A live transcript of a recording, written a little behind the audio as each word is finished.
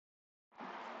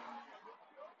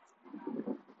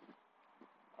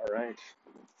Right,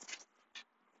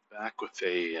 back with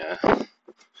the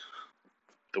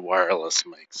wireless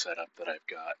mic setup that I've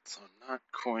got. So I'm not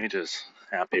quite as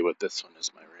happy with this one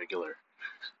as my regular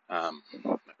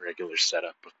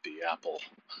setup with the Apple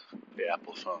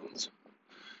phones.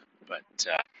 But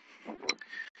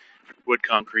wood,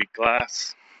 concrete,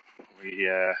 glass. We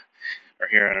are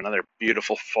here on another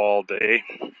beautiful fall day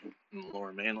in the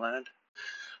Lower Mainland.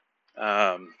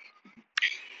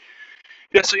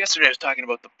 Yeah, so yesterday I was talking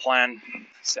about the plan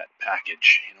set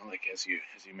package. Like as you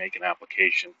make an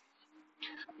application.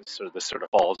 This sort of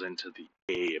falls into the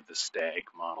A of the STAG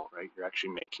model, right? You're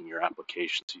actually making your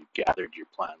application, so you've gathered your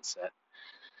plan set.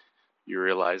 You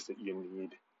realize that you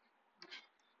need,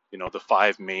 the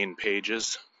 5 main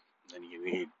pages, and you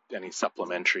need any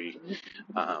supplementary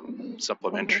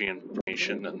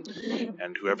information,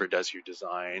 and whoever does your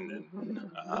design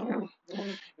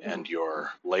and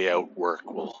your layout work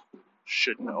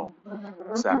should know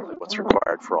exactly what's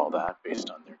required for all that based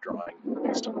on their drawing,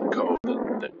 based on the code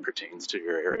that pertains to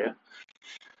your area.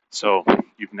 So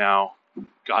you've now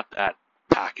got that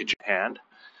package in hand.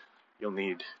 You'll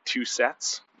need 2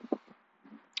 sets.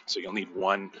 So you'll need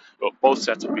one. Well, both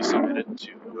sets will be submitted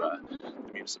to the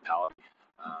municipality.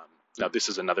 Now this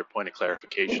is another point of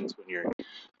clarifications when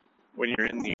you're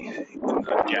in the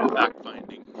fact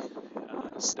finding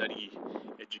study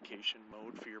education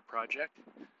mode for your project.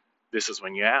 This is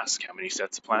when you ask, how many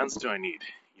sets of plans do I need?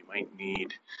 You might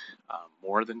need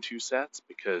more than 2 sets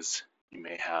because you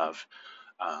may have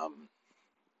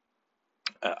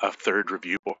a third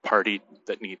review party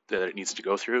that it needs to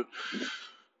go through.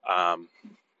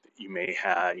 You may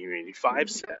need 5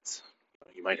 sets.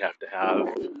 You might have to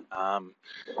have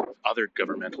other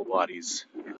governmental bodies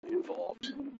involved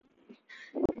in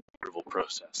the approval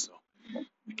process. So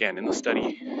again, in the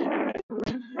study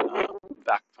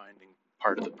fact-finding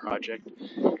part of the project,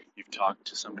 you've talked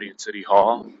to somebody at City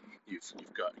Hall. You've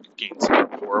gained some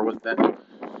rapport with them.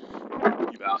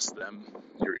 You've asked them.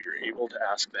 You're able to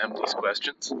ask them these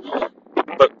questions.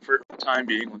 But for the time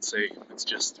being, let's say it's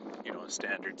just a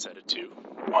standard set of 2,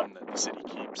 one that the city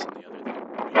keeps and the other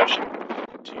that we issue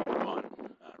to you upon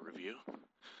review.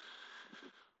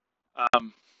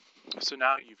 So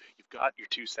now you've got your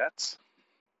 2 sets,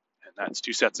 and that's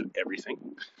 2 sets of everything.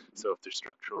 So if there's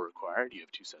structural required, you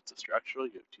have 2 sets of structural,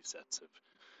 you have 2 sets of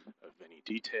any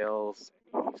details,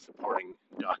 any supporting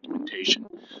documentation.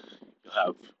 You'll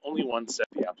have only 1 set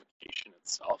of the application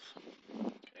itself.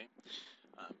 Okay.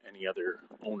 Any other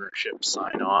ownership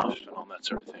sign off and all that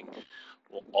sort of thing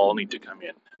will all need to come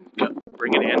in and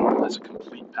bring it in as a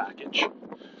complete package.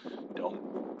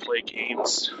 Don't play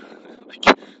games.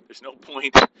 There's no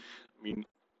point.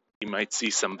 You might see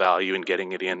some value in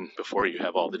getting it in before you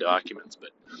have all the documents,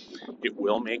 but it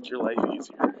will make your life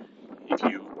easier if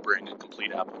you bring a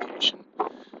complete application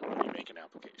when you make an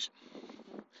application.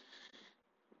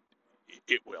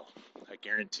 It will. I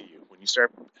guarantee you. When you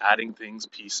start adding things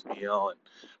piecemeal and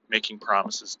making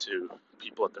promises to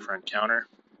people at the front counter,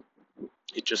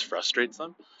 it just frustrates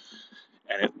them,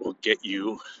 and it will get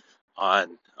you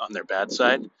on their bad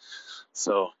side.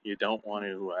 So you don't want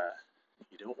to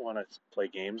play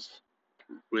games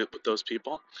with those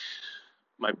people.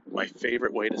 My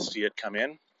favorite way to see it come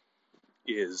in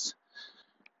is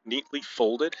neatly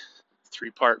folded,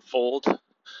 3-part fold,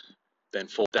 then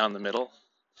fold down the middle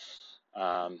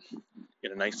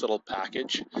in a nice little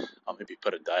package. I'll maybe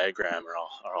put a diagram, or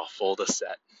I'll fold a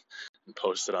set and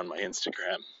post it on my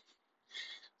Instagram.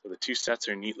 So the 2 sets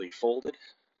are neatly folded,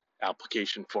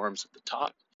 application forms at the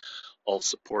top, all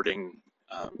supporting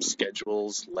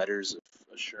schedules, letters of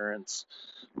assurance,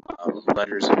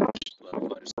 letters of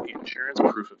insurance,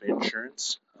 proof of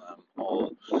insurance.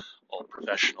 All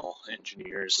professional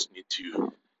engineers need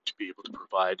to be able to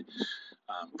provide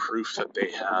proof that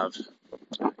they have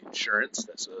insurance,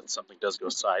 so that something does go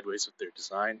sideways with their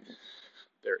design.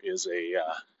 There is a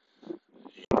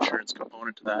insurance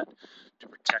component to that to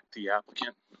protect the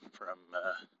applicant from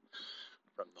the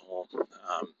whole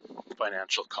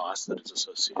financial cost that is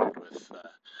associated with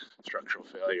structural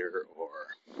failure or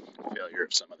failure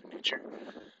of some other nature.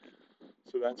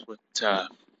 So that's what the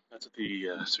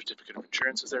certificate of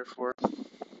insurance is there for.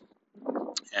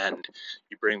 And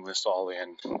you bring this all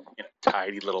in a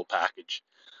tidy little package,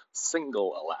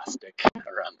 single elastic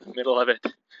around the middle of it,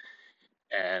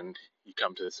 and you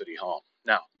come to the City Hall.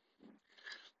 Now,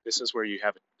 this is where you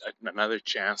have another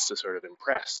chance to sort of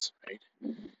impress, right?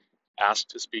 Ask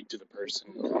to speak to the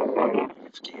person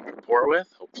you've gained rapport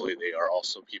with. Hopefully they are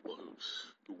also people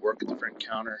who work at the front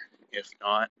counter. If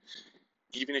not,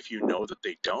 even if you know that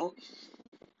they don't,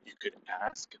 you could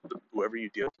ask whoever you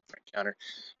deal with at the front counter,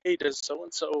 hey, does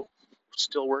so-and-so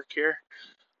still work here?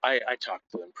 I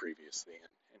talked to them previously,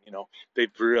 and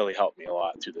they've really helped me a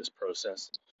lot through this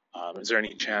process. Is there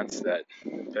any chance that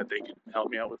they could help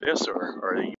me out with this, or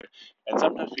are you? And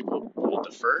sometimes people will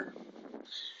defer,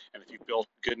 and if you build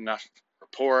good enough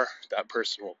rapport, that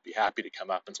person will be happy to come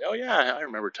up and say, "Oh yeah, I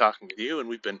remember talking with you, and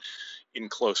we've been in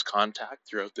close contact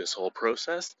throughout this whole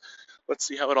process. Let's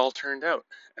see how it all turned out."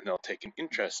 And they'll take an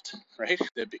interest, right?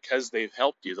 That because they've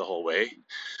helped you the whole way,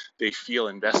 they feel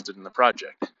invested in the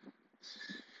project.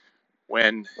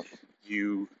 When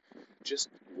you just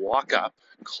walk up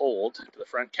cold to the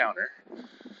front counter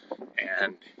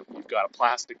and you've got a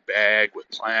plastic bag with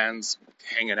plans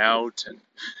hanging out, and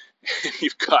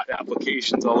you've got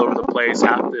applications all over the place,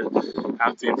 half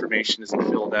the information isn't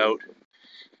filled out,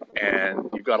 and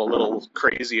you've got a little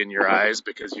crazy in your eyes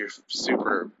because you're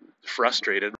super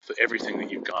frustrated with everything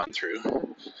that you've gone through,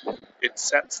 it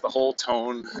sets the whole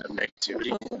tone of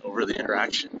negativity over the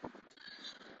interaction.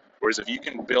 Whereas if you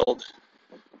can build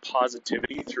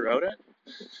positivity throughout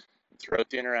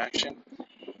the interaction,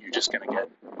 you're just gonna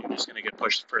get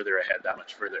pushed further ahead, that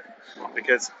much further,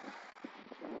 because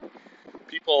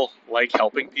people like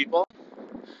helping people.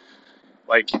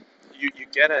 Like you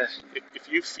get if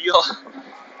you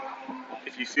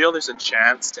feel there's a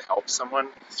chance to help someone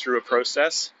through a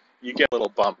process, you get a little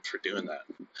bumped for doing that.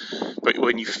 But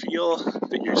when you feel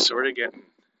that you're sort of getting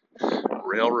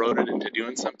railroaded into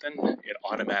doing something, it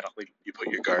automatically, you put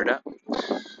your guard up.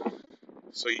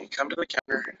 So you come to the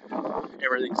counter,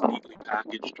 everything's neatly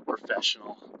packaged,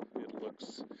 professional.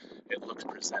 It looks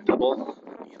presentable.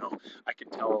 I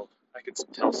could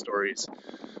tell stories,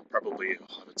 probably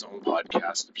of its own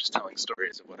podcast of just telling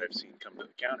stories of what I've seen come to the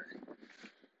counter.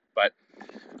 But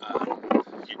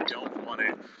you don't want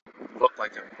to look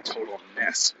like a total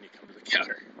mess when you come to the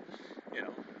counter.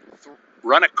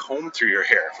 Run a comb through your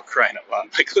hair, for crying out loud.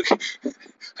 Like, look, I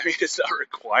mean, it's not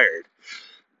required,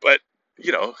 but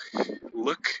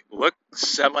look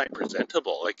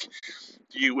semi-presentable. Like,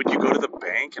 would you go to the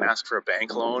bank and ask for a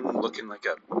bank loan looking like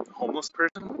a homeless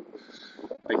person?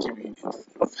 Like, you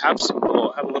have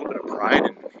a little bit of pride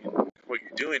in what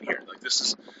you're doing here. Like,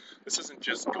 this isn't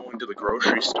just going to the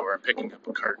grocery store and picking up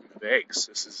a carton of eggs.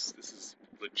 This is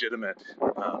legitimate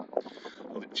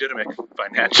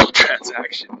financial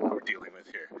transaction we're dealing with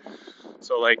here.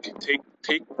 So, like,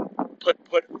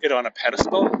 put it on a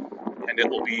pedestal, and it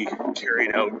will be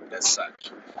carried out as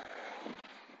such.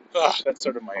 That's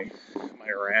sort of my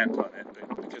rant on it,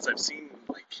 but because I've seen,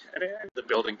 like, and the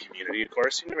building community, of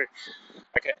course,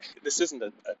 this isn't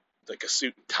like a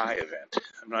suit and tie event.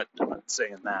 I'm not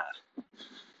saying that,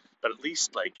 but at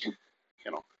least, like,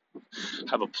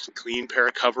 have a clean pair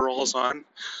of coveralls on.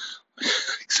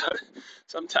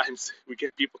 Sometimes we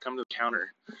get people come to the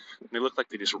counter and they look like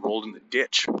they just rolled in the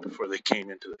ditch before they came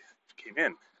in.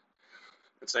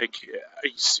 It's like, are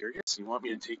you serious? You want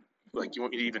me to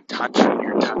even touch what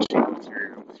you're touching with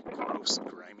your gross,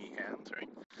 grimy hands, right?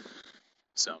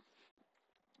 So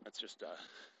that's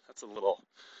a little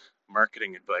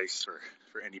marketing advice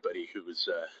for anybody who's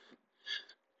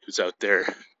out there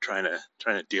trying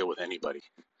to deal with anybody.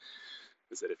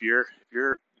 Is that if you're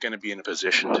going to be in a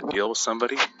position to deal with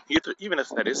somebody, even if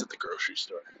that is at the grocery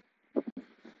store,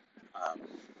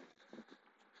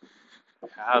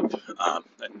 have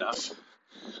enough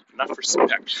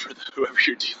respect for whoever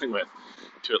you're dealing with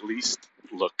to at least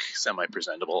look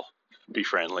semi-presentable, be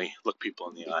friendly, look people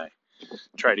in the eye,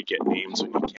 try to get names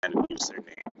when you can and use their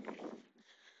name.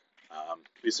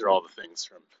 These are all the things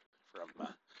from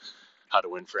How to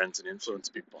Win Friends and Influence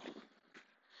People.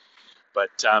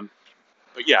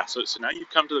 But yeah, so now you've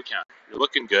come to the counter. You're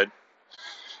looking good.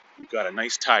 You've got a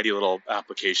nice, tidy little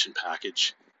application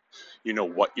package. You know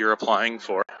what you're applying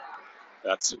for.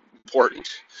 That's important.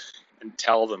 And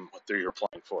tell them what you're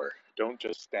applying for. Don't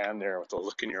just stand there with a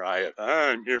look in your eye of,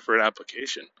 I'm here for an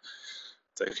application.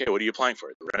 It's like, okay, what are you applying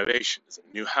for? The renovation? Is it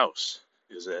a new house?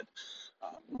 Is it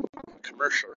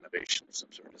commercial renovation of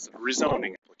some sort? Is it a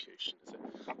rezoning application?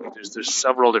 There's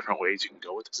several different ways you can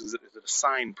go with this. Is it a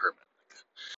sign permit?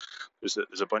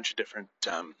 There's a bunch of different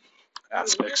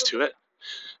aspects to it,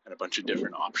 and a bunch of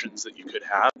different options that you could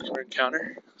have in your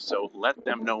encounter. So let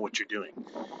them know what you're doing.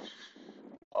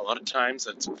 A lot of times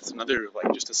that's another,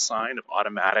 like, just a sign of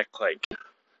automatic, like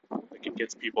it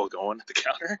gets people going at the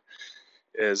counter,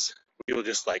 is people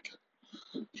just like,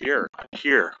 here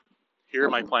are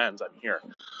my plans, I'm here.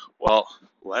 Well,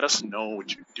 let us know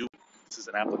what you're doing. This is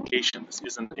an application. This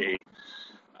isn't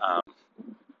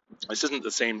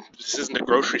a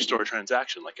grocery store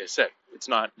transaction. Like I said, it's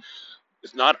not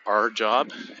our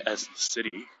job as the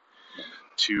city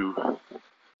to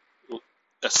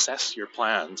assess your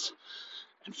plans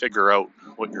and figure out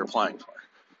what you're applying for.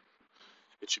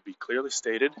 It should be clearly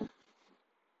stated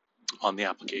on the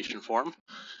application form,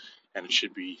 and it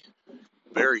should be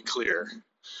very clear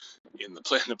in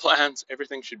the plans.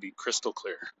 Everything should be crystal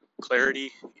clear.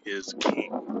 Clarity is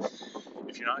king.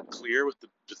 If you're not clear with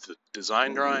the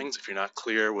design drawings, if you're not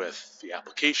clear with the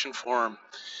application form,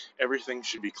 everything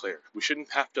should be clear. We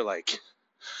shouldn't have to like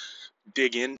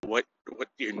dig in what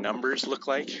your numbers look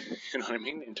like, you know what I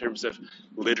mean, in terms of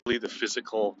literally the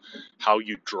physical, how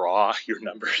you draw your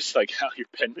numbers, like how your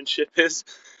penmanship is.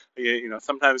 You know,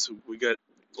 sometimes we get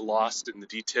lost in the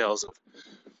details of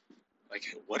like,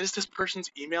 what does this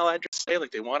person's email address say?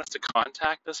 Like, they want us to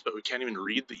contact us, but we can't even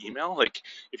read the email. Like,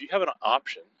 if you have an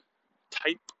option,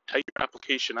 type your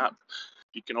application up.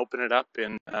 You can open it up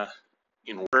in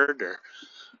Word or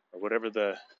whatever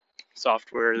the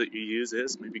software that you use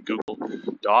is, maybe Google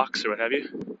Docs or what have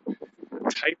you.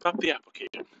 Type up the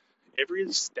application.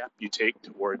 Every step you take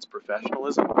towards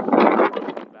professionalism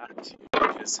back to you,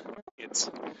 because it's,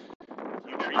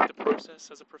 you treat the process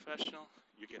as a professional,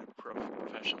 you get a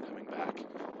professional coming back.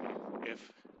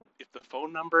 If the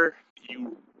phone number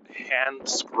you hand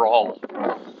scrawl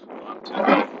onto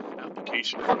the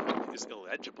application form is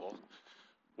illegible,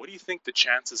 what do you think the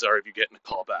chances are of you getting a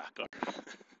call back?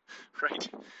 Right?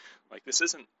 Like, this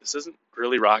isn't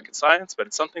really rocket science, but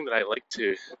it's something that I like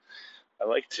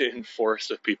to enforce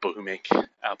with people who make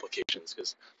applications,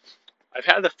 because I've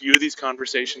had a few of these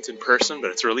conversations in person,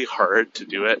 but it's really hard to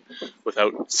do it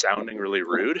without sounding really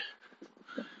rude.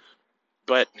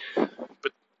 But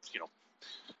you know,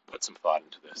 put some thought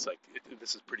into this. Like,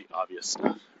 this is pretty obvious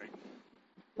stuff,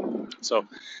 right? So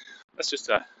that's just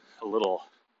a little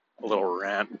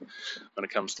rant when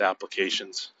it comes to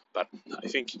applications. But I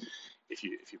think if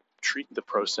you treat the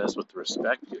process with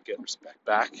respect, you'll get respect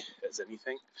back as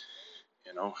anything.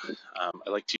 You know, I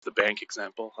like to use the bank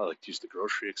example. I like to use the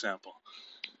grocery example.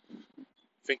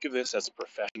 Think of this as a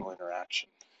professional interaction,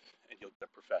 and you'll get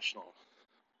a professional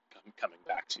coming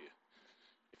back to you.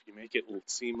 If you make it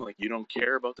seem like you don't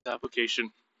care about the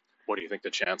application, what do you think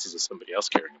the chances of somebody else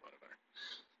caring about it are?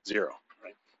 Zero,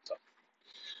 right? So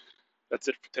that's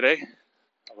it for today.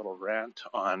 A little rant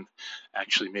on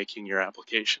actually making your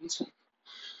applications,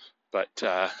 but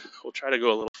we'll try to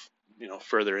go a little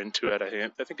further into it.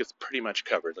 I think it's pretty much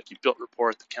covered. Like, you've built rapport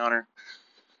at the counter,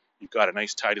 you've got a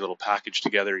nice tidy little package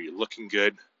together, you're looking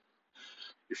good,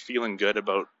 you're feeling good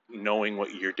about knowing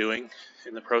what you're doing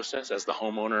in the process as the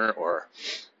homeowner, or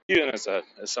even as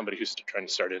somebody who's trying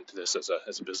to start into this as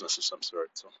a business of some sort.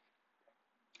 So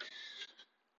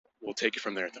we'll take it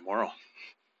from there tomorrow.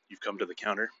 You've come to the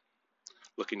counter,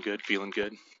 looking good, feeling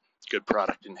good, good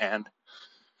product in hand.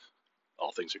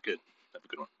 All things are good. Have a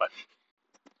good one. Bye.